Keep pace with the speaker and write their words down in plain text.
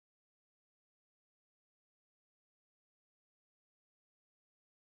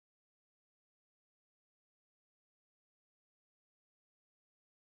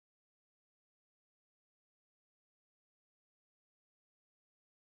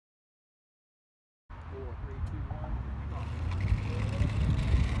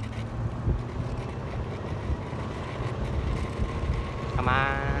Come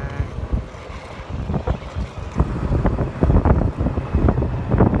on.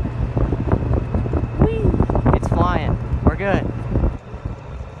 Whee! It's flying. We're good.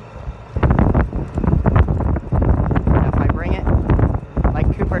 Now if I bring it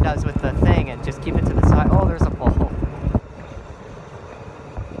like Cooper does with the thing and just keep it to the side. Oh, there's a pole.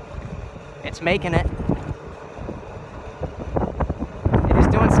 It's making it. It is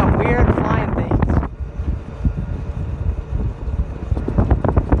doing some weird flying things.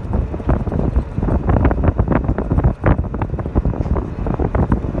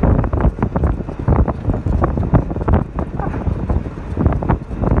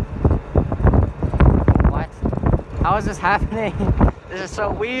 What? How is this happening? This is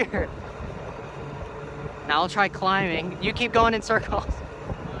so weird. Now I'll try climbing. You keep going in circles.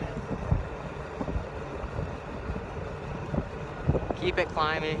 Keep it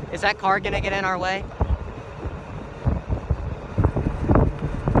climbing. Is that car gonna get in our way?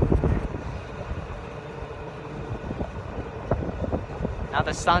 Now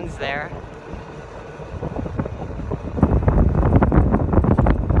the sun's there.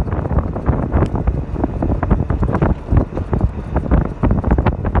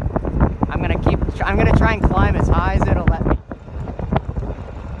 I'm gonna try and climb as high as it'll let me.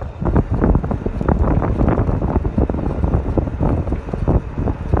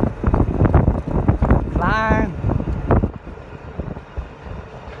 Climb.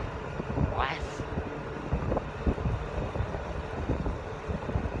 What?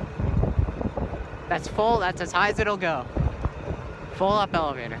 That's full, that's as high as it'll go. Full up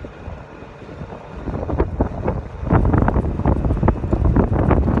elevator.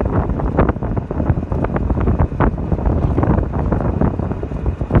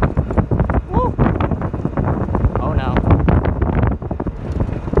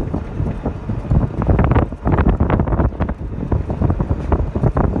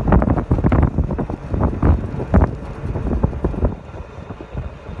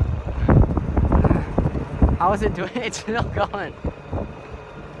 How is it doing? It's still going.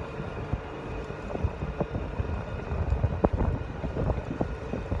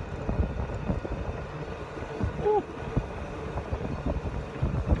 Woo.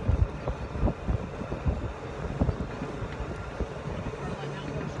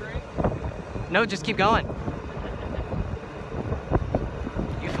 No, just keep going.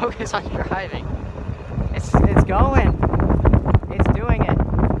 You focus on driving. It's going. It's doing it.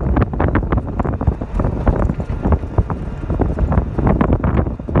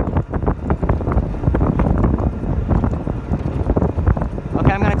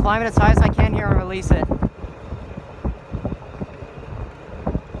 I'm gonna climb it as high as I can here and release it.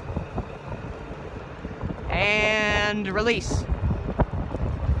 And release.